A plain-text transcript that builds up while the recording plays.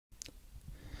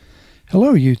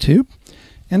Hello YouTube,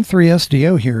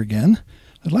 N3SDO here again.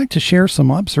 I'd like to share some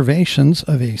observations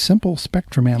of a simple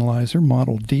spectrum analyzer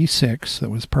model D6 that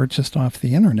was purchased off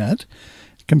the internet.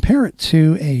 Compare it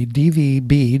to a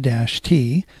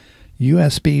DVB-T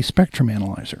USB spectrum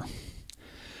analyzer.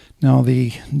 Now the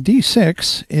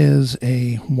D6 is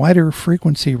a wider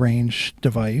frequency range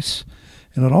device,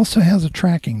 and it also has a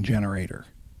tracking generator.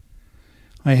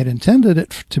 I had intended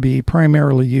it to be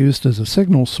primarily used as a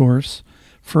signal source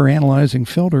for analyzing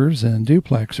filters and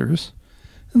duplexers,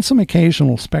 and some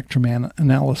occasional spectrum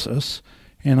analysis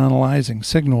and analyzing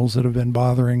signals that have been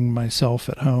bothering myself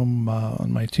at home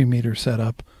on my 2-meter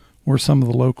setup or some of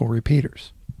the local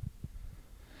repeaters.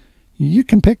 You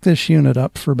can pick this unit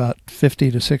up for about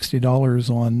 $50 to $60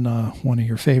 on one of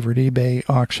your favorite eBay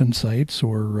auction sites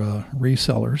or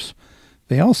resellers.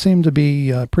 They all seem to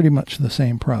be pretty much the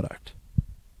same product.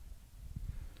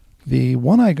 The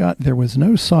one I got, there was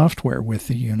no software with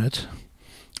the unit.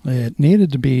 It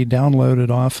needed to be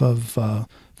downloaded off of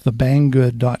the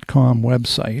banggood.com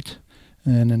website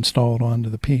and installed onto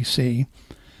the PC.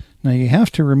 Now you have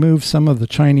to remove some of the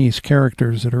Chinese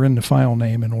characters that are in the file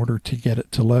name in order to get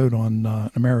it to load on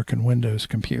an American Windows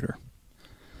computer.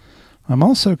 I'm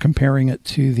also comparing it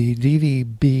to the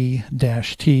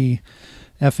DVB-T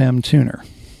FM tuner.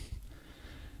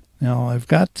 Now I've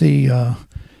got the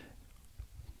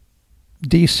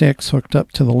D6 hooked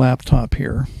up to the laptop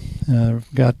here. I've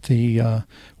got the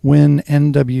Win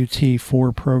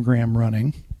NWT4 program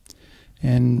running,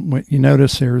 and what you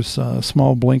notice, there's a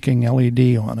small blinking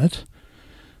LED on it.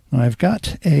 Now I've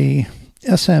got a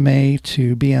SMA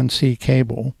to BNC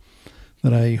cable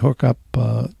that I hook up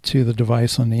to the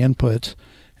device on the input,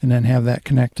 and then have that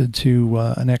connected to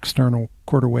an external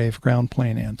quarter wave ground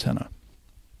plane antenna.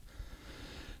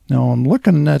 Now I'm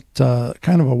looking at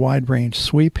kind of a wide range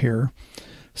sweep here,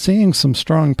 seeing some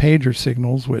strong pager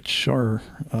signals, which are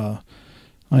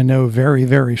I know very,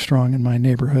 very strong in my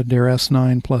neighborhood. They're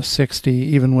S9 plus 60,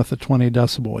 even with a 20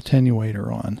 decibel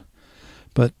attenuator on.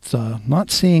 But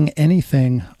not seeing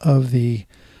anything of the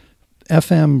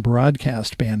FM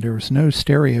broadcast band. There's no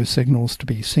stereo signals to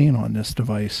be seen on this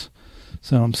device,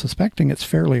 so I'm suspecting it's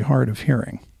fairly hard of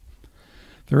hearing.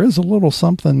 There is a little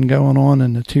something going on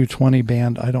in the 220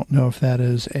 band. I don't know if that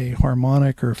is a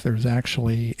harmonic or if there's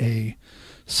actually a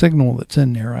signal that's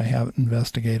in there. I haven't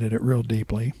investigated it real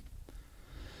deeply.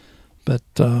 But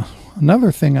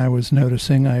another thing I was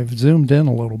noticing, I've zoomed in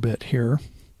a little bit here,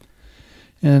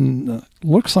 and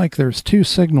looks like there's two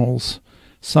signals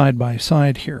side by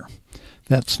side here.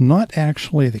 That's not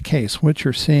actually the case. What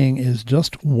you're seeing is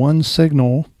just one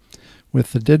signal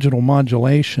with the digital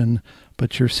modulation,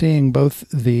 but you're seeing both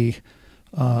the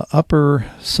upper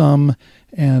sum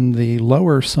and the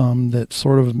lower sum that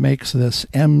sort of makes this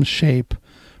M-shape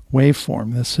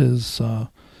waveform. This is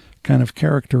kind of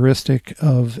characteristic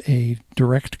of a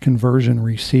direct conversion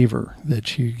receiver,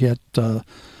 that you get the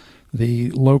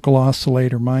local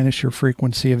oscillator minus your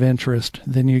frequency of interest,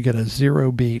 then you get a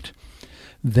zero beat,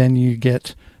 then you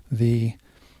get the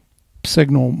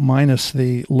signal minus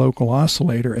the local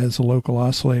oscillator as the local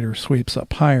oscillator sweeps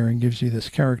up higher and gives you this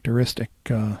characteristic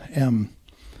M.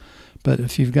 But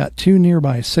if you've got two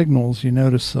nearby signals, you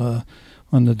notice on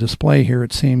the display here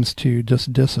it seems to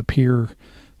just disappear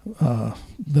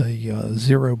the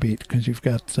zero beat because you've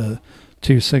got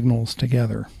two signals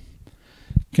together.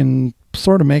 Can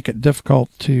sort of make it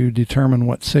difficult to determine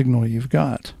what signal you've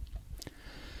got.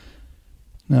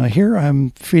 Now here I'm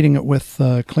feeding it with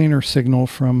a cleaner signal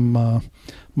from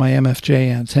my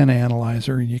MFJ antenna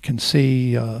analyzer, and you can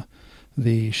see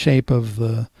the shape of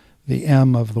the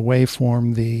M of the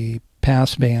waveform, the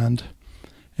pass band,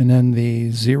 and then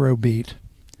the zero beat.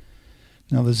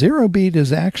 Now the zero beat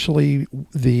is actually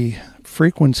the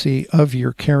frequency of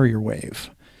your carrier wave.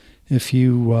 If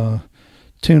you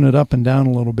tune it up and down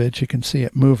a little bit, you can see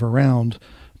it move around.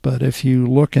 But if you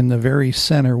look in the very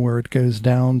center where it goes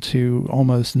down to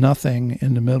almost nothing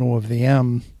in the middle of the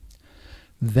M,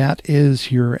 that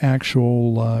is your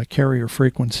actual carrier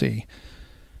frequency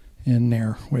in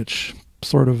there, which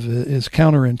sort of is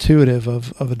counterintuitive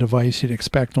of a device you'd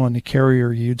expect on the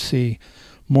carrier. You'd see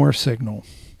more signal.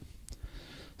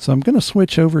 So I'm going to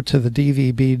switch over to the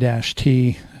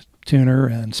DVB-T tuner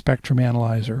and spectrum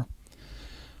analyzer.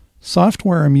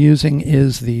 Software I'm using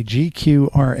is the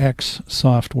GQRX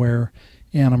software,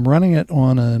 and I'm running it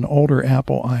on an older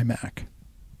Apple iMac.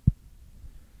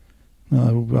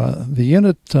 The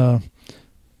unit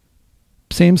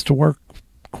seems to work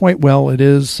quite well. It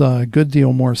is a good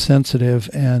deal more sensitive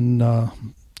and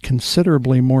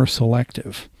considerably more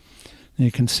selective.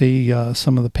 You can see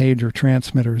some of the pager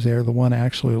transmitters there. The one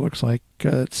actually looks like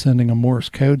it's sending a Morse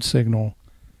code signal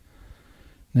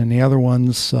And then the other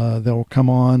ones, they'll come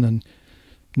on and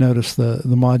notice the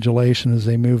modulation as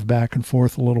they move back and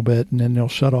forth a little bit, and then they'll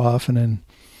shut off and then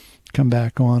come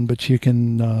back on. But you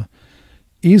can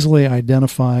easily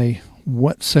identify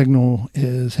what signal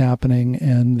is happening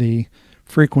and the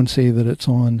frequency that it's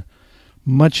on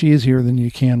much easier than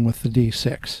you can with the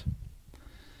D6.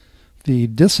 The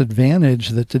disadvantage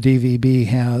that the DVB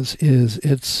has is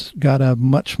it's got a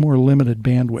much more limited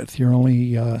bandwidth. You're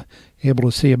only able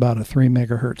to see about a 3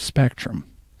 megahertz spectrum.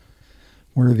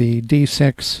 Where the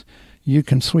D6, you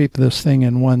can sweep this thing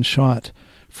in one shot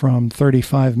from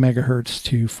 35 megahertz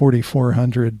to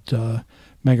 4400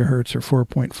 megahertz or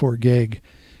 4.4 gig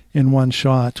in one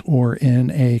shot or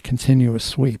in a continuous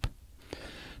sweep.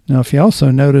 Now, if you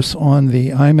also notice on the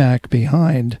iMac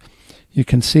behind, you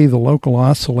can see the local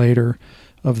oscillator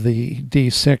of the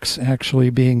D6 actually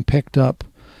being picked up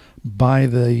by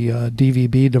the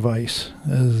DVB device,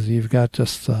 as you've got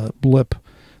just a blip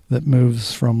that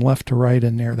moves from left to right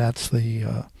in there. That's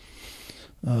the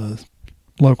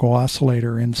local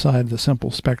oscillator inside the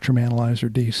Simple Spectrum Analyzer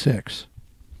D6.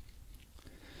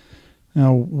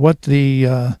 Now, what the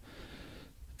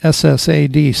SSA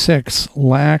D6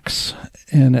 lacks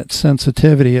in its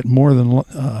sensitivity, it more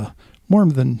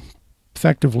than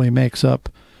effectively makes up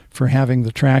for having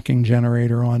the tracking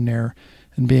generator on there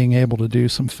and being able to do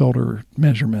some filter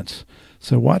measurements.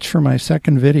 So watch for my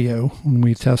second video when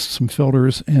we test some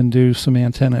filters and do some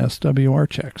antenna SWR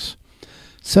checks.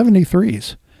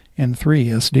 73s and 3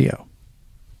 SDO.